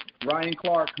old, Ryan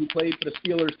Clark, who played for the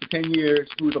Steelers for 10 years,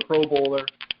 who was a Pro Bowler,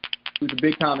 who's a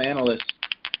big-time analyst,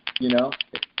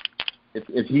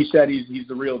 if he said he's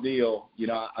the real deal,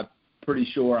 I'm pretty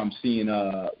sure I'm seeing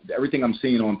everything I'm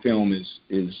seeing on film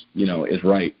is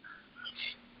right.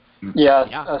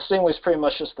 Yeah. Stingley's pretty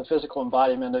much just the physical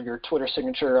embodiment of your Twitter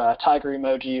signature, tiger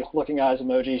emoji, looking eyes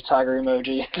emoji, tiger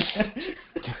emoji.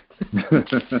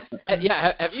 Have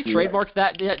you trademarked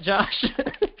that yet, Josh?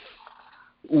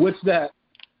 What's that?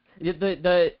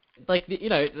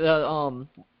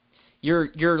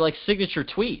 Your like signature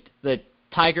tweet, the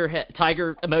tiger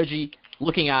emoji,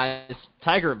 looking eyes,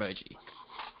 tiger emoji.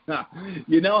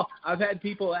 I've had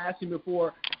people ask me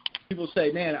before. People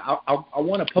say, "Man, I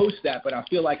want to post that, but I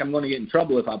feel like I'm going to get in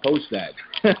trouble if I post that."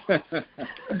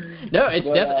 No, it's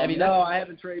definitely. No, I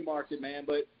haven't trademarked it, man.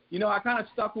 But I kind of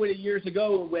stuck with it years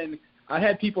ago when I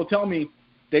had people tell me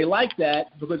they like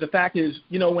that because the fact is,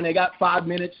 when they got 5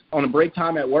 minutes on a break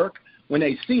time at work, when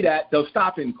they see that, they'll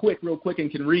stop and real quick, and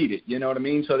can read it. You know what I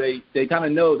mean? So they kind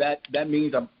of know that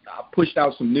means I pushed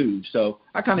out some news. So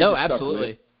I kind of stuck with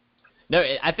it. No,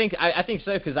 I think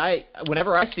so because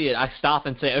whenever I see it, I stop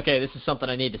and say, okay, this is something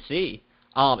I need to see.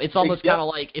 It's almost kind of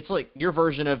like it's like your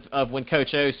version of when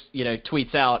Coach O,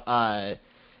 tweets out,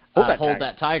 hold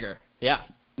that tiger. Yeah.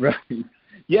 Right.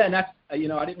 Yeah, and that's I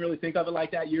didn't really think of it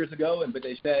like that years ago, but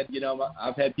they said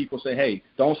I've had people say, hey,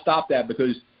 don't stop that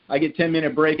because I get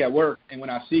 10-minute break at work, and when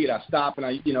I see it, I stop and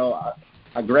I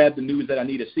grab the news that I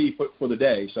need to see for the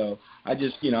day. So I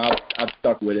just I've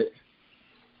stuck with it.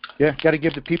 Yeah, got to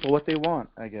give the people what they want,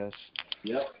 I guess.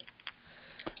 Yep.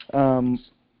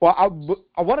 Well,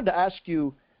 I wanted to ask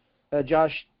you,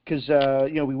 Josh, because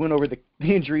we went over the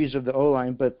injuries of the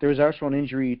O-line, but there was also an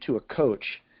injury to a coach,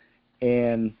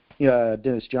 and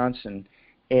Dennis Johnson,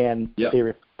 and they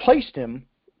replaced him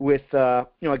with a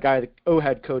guy that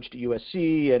had coached at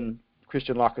USC, and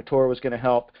Christian Lacouture was going to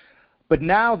help. But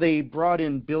now they brought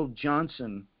in Bill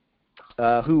Johnson,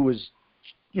 who was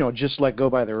just let go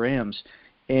by the Rams,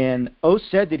 and O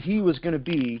said that he was going to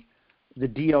be the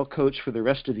DL coach for the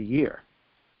rest of the year.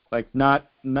 Like not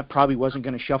probably wasn't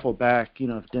going to shuffle back,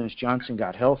 if Dennis Johnson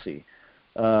got healthy.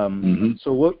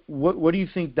 So what do you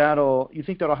think that'll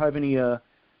have any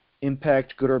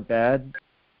impact, good or bad?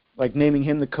 Like naming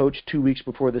him the coach 2 weeks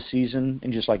before the season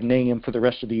and just like naming him for the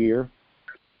rest of the year?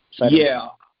 Yeah,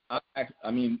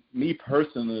 I mean, me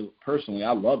personally,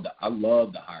 I love the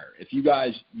hire. If you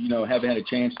guys haven't had a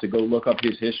chance to go look up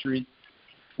his history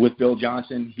with Bill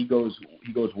Johnson, he goes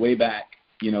way back.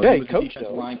 He was a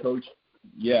defensive line coach.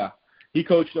 Yeah, he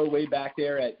coached way back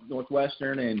there at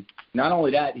Northwestern, and not only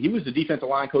that, he was the defensive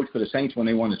line coach for the Saints when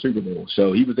they won the Super Bowl.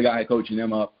 So he was the guy coaching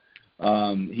them up.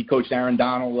 He coached Aaron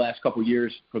Donald the last couple of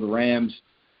years for the Rams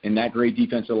in that great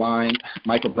defensive line.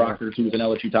 Michael Brockers, who was an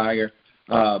LSU Tiger.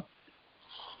 And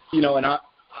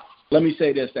let me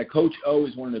say this, that Coach O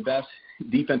is one of the best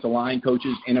defensive line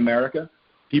coaches in America.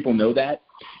 People know that.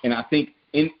 And I think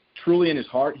truly in his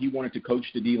heart, he wanted to coach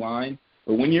the D-line.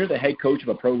 But when you're the head coach of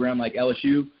a program like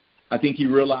LSU, I think he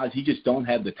realized he just don't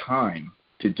have the time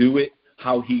to do it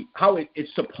how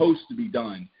it's supposed to be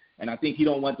done. And I think he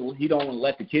don't want to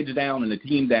let the kids down and the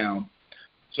team down.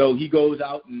 So he goes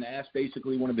out and asks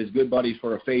basically one of his good buddies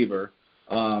for a favor.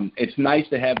 It's nice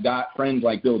to have friends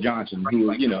like Bill Johnson,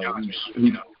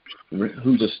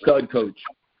 who's a stud coach.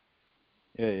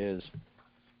 Yeah, he is.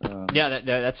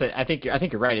 I think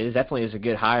you're right. It definitely is a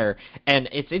good hire, and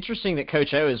it's interesting that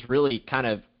Coach O is really kind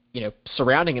of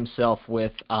surrounding himself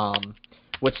with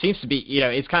what seems to be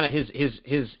it's kind of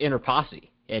his inner posse,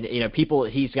 and people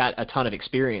he's got a ton of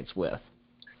experience with.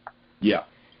 Yeah,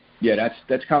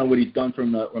 that's kind of what he's done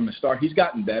from the start. He's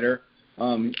gotten better.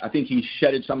 I think he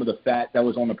shedded some of the fat that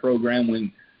was on the program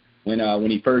when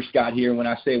he first got here. When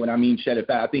I mean shedded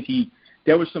fat, I think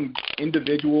there were some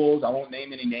individuals, I won't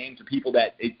name any names, of people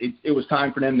that it was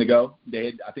time for them to go. They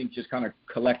had, I think, just kind of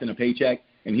collecting a paycheck,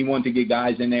 and he wanted to get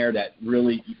guys in there that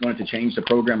really wanted to change the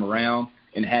program around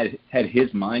and had his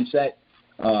mindset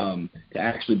to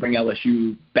actually bring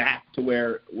LSU back to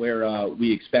where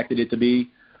we expected it to be.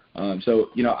 So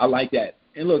I like that.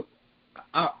 And look,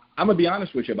 I'm going to be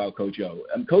honest with you about Coach O.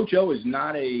 Coach O is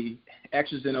not a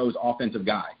X's and O's offensive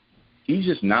guy. He's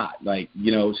just not,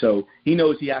 so he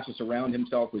knows he has to surround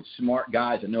himself with smart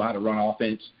guys that know how to run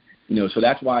offense, so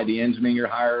that's why the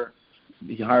Ensminger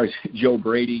he hires Joe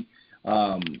Brady.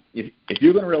 If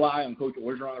you're going to rely on Coach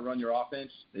Orgeron to run your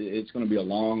offense, it's going to be a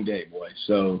long day, boys.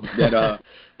 So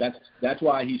that's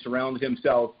why he surrounds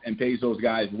himself and pays those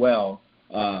guys well.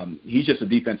 He's just a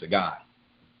defensive guy.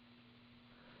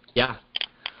 Yeah.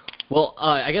 Well,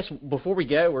 I guess before we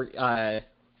go,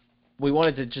 we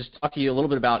wanted to just talk to you a little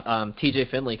bit about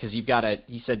TJ Finley, because you've got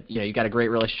a great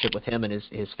relationship with him and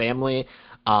his family.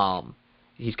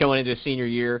 He's going into his senior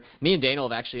year. Me and Daniel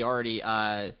have actually already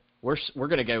we're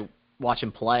going to go watch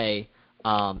him play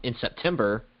in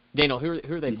September. Daniel, who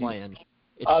are they playing?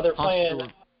 They're playing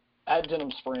at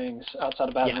Denham Springs outside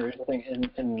of Baton Rouge, I think,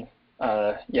 in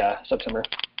September.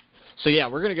 So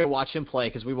we're going to go watch him play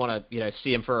because we want to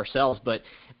see him for ourselves. But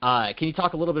can you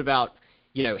talk a little bit about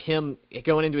him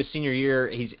going into his senior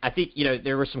year? I think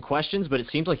there were some questions, but it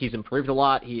seems like he's improved a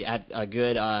lot. He had a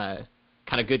good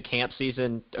kind of good camp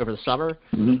season over the summer.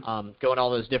 Going all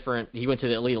those different. He went to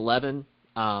the Elite 11.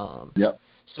 Yep.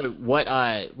 So what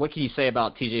can you say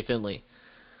about TJ Finley?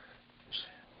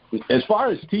 As far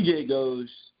as TJ goes,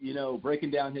 breaking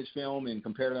down his film and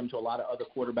comparing him to a lot of other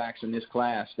quarterbacks in this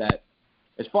class, that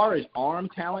as far as arm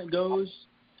talent goes,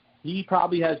 he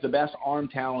probably has the best arm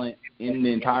talent in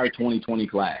the entire 2020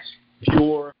 class.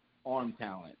 Pure arm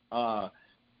talent.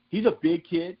 He's a big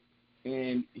kid,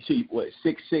 and 6'6",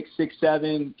 6'7",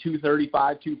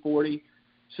 235, 240.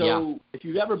 So if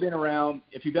you've ever been around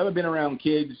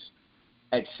kids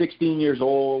at 16 years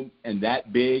old and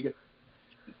that big,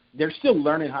 they're still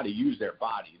learning how to use their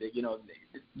body.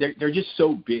 They're just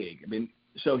so big. I mean,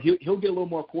 so he'll get a little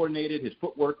more coordinated. His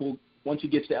footwork will, once he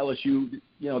gets to LSU,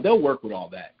 they'll work with all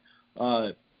that.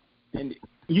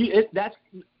 That's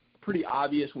pretty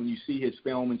obvious when you see his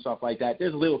film and stuff like that.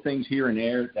 There's little things here and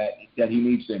there that he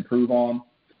needs to improve on,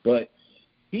 but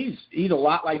he's a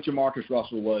lot like Jamarcus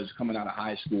Russell was coming out of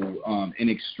high school, an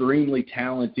extremely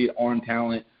talented arm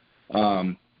talent.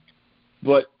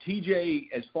 But TJ,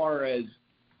 as far as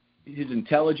his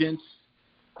intelligence,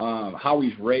 how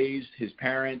he's raised, his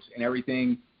parents and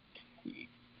everything,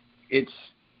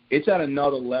 it's at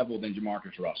another level than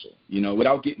Jamarcus Russell.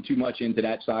 Without getting too much into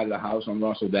that side of the house on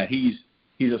Russell, that he's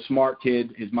a smart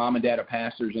kid. His mom and dad are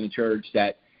pastors in a church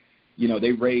that,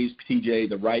 they raised TJ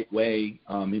the right way.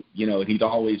 He's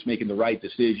always making the right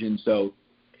decision. So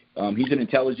he's an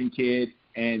intelligent kid,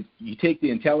 and you take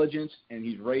the intelligence and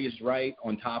he's raised right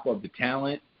on top of the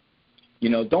talent.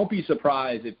 Don't be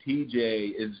surprised if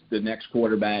TJ is the next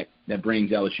quarterback that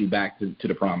brings LSU back to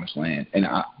the promised land. And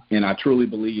I truly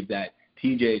believe that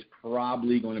TJ is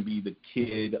probably going to be the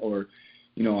kid, or,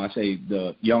 I say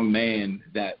the young man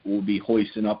that will be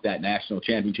hoisting up that national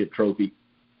championship trophy,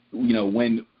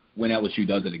 when LSU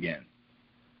does it again.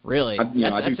 Really?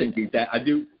 I do think he's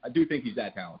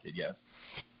that talented. Yes.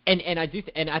 And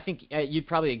I think you'd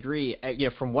probably agree.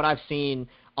 From what I've seen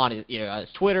on his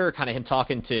Twitter, kind of him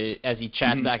talking to as he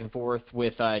chats back and forth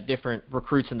with different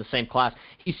recruits in the same class,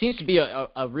 he seems to be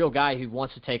a real guy who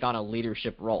wants to take on a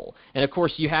leadership role. And of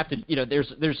course, you have to.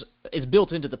 It's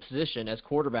built into the position as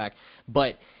quarterback,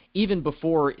 but even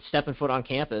before stepping foot on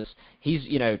campus,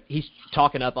 he's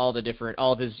talking up all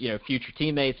of his future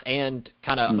teammates and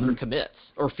kind of other commits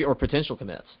or potential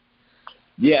commits.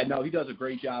 Yeah, no, he does a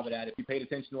great job of that. If you paid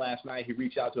attention last night, he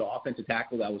reached out to an offensive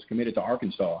tackle that was committed to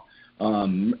Arkansas.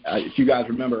 If you guys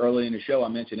remember early in the show, I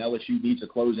mentioned LSU needs to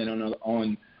close in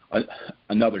on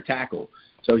another tackle.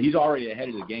 So he's already ahead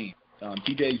of the game.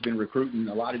 TJ's been recruiting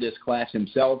a lot of this class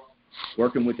himself,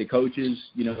 working with the coaches,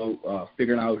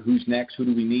 figuring out who's next, who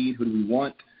do we need, who do we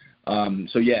want.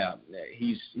 So, yeah,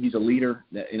 he's a leader,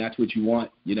 and that's what you want.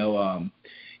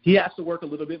 He has to work a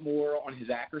little bit more on his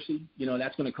accuracy.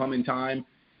 That's going to come in time.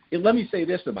 And let me say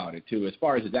this about it, too, as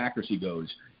far as his accuracy goes.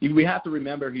 We have to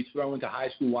remember he's throwing to high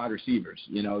school wide receivers,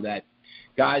 that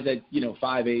guys at,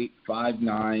 5'8",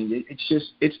 5'9",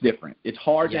 it's different. It's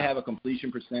hard to have a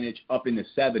completion percentage up in the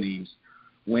 70s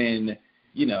when,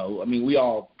 we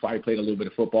all probably played a little bit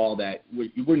of football that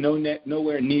we're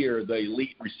nowhere near the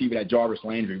elite receiver that Jarvis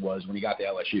Landry was when he got to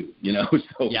LSU,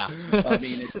 So, yeah.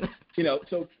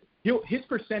 So his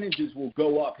percentages will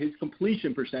go up, his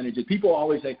completion percentages. People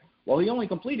always say, well, he only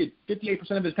completed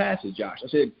 58% of his passes, Josh. I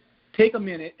said, take a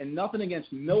minute, and nothing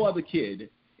against no other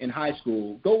kid in high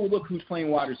school. Go look who's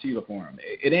playing wide receiver for him.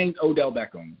 It ain't Odell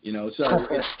Beckham, So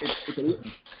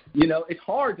it's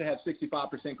hard to have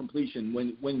 65% completion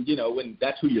when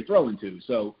that's who you're throwing to.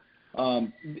 So,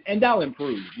 and that'll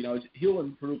improve. He'll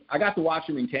improve. I got to watch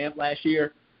him in camp last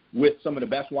year with some of the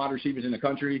best wide receivers in the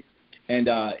country, and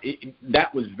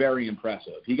that was very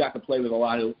impressive. He got to play with a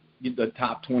lot of the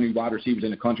top 20 wide receivers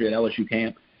in the country at LSU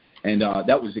camp, and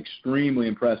that was extremely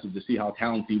impressive to see how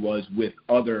talented he was with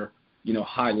other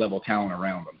high-level talent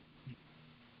around him.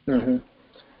 Mm-hmm.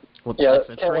 Well, yeah,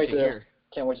 that's can't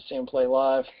wait to see him play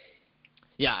live.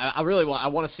 Yeah, I really want. I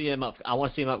want to see him up. I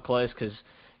want to see him up close because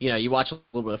you watch a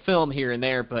little bit of film here and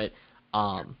there, but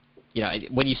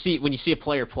when you see a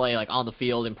player play like on the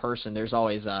field in person, there's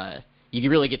always you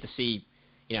really get to see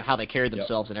how they carry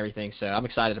themselves and everything. So I'm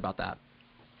excited about that.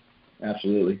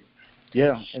 Absolutely.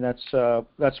 Yeah, and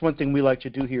that's one thing we like to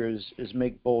do here is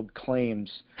make bold claims.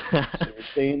 So we're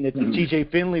saying that TJ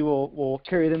Finley will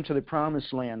carry them to the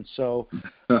promised land. So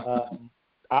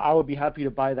I would be happy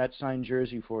to buy that signed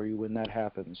jersey for you when that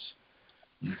happens.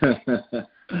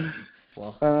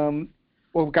 Well,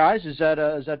 guys, is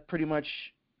that pretty much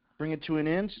bring it to an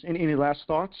end? Any last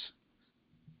thoughts?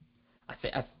 I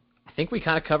think we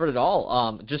kind of covered it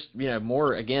all. Just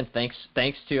more again. Thanks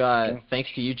to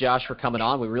you, Josh, for coming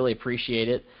on. We really appreciate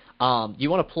it. Do you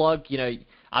want to plug?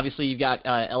 Obviously you've got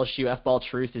LSU F-Ball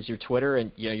Truth is your Twitter,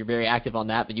 and you're very active on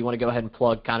that. But you want to go ahead and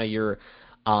plug kind of your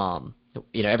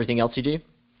everything else you do?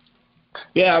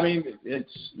 Yeah,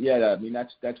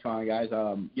 that's fine, guys.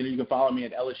 You can follow me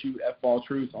at LSU F-Ball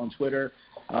Truth on Twitter.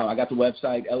 I got the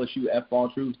website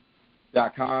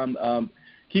LSUFballtruth.com.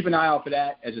 Keep an eye out for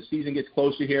that. As the season gets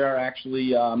closer here,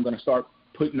 actually, I'm going to start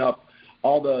putting up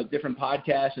all the different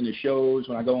podcasts and the shows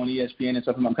when I go on ESPN and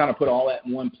stuff. I'm kind of put all that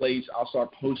in one place. I'll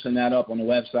start posting that up on the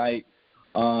website.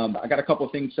 I got a couple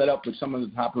of things set up with some of the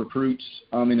top recruits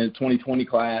in the 2020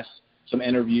 class, some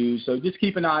interviews. So just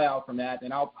keep an eye out from that,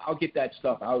 and I'll get that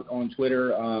stuff out on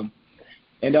Twitter. As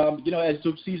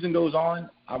the season goes on,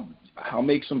 I'll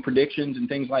make some predictions and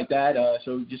things like that.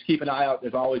 So just keep an eye out.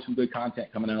 There's always some good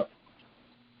content coming up.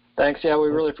 Thanks. Yeah, we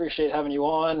really appreciate having you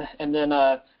on. And then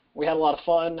we had a lot of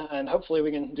fun, and hopefully we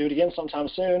can do it again sometime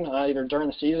soon, either during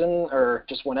the season or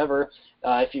just whenever,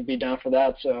 if you'd be down for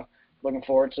that. So looking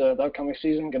forward to the upcoming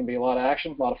season. Going to be a lot of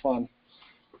action, a lot of fun.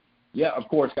 Yeah, of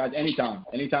course, guys. Anytime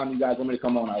you guys want me to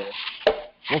come on, I will.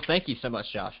 Well, thank you so much,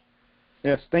 Josh.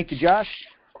 Yes, thank you, Josh.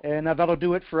 And that'll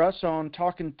do it for us on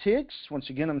Talking Tigs. Once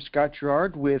again, I'm Scott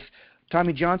Gerard with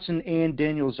Tommy Johnson and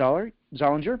Daniel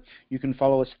Zollinger. You can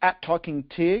follow us at Talking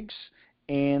Tigs,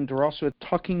 and we're also at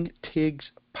Talking Tigs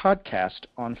Podcast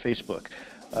on Facebook.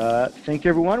 Thank you,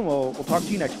 everyone. We'll talk to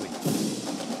you next week.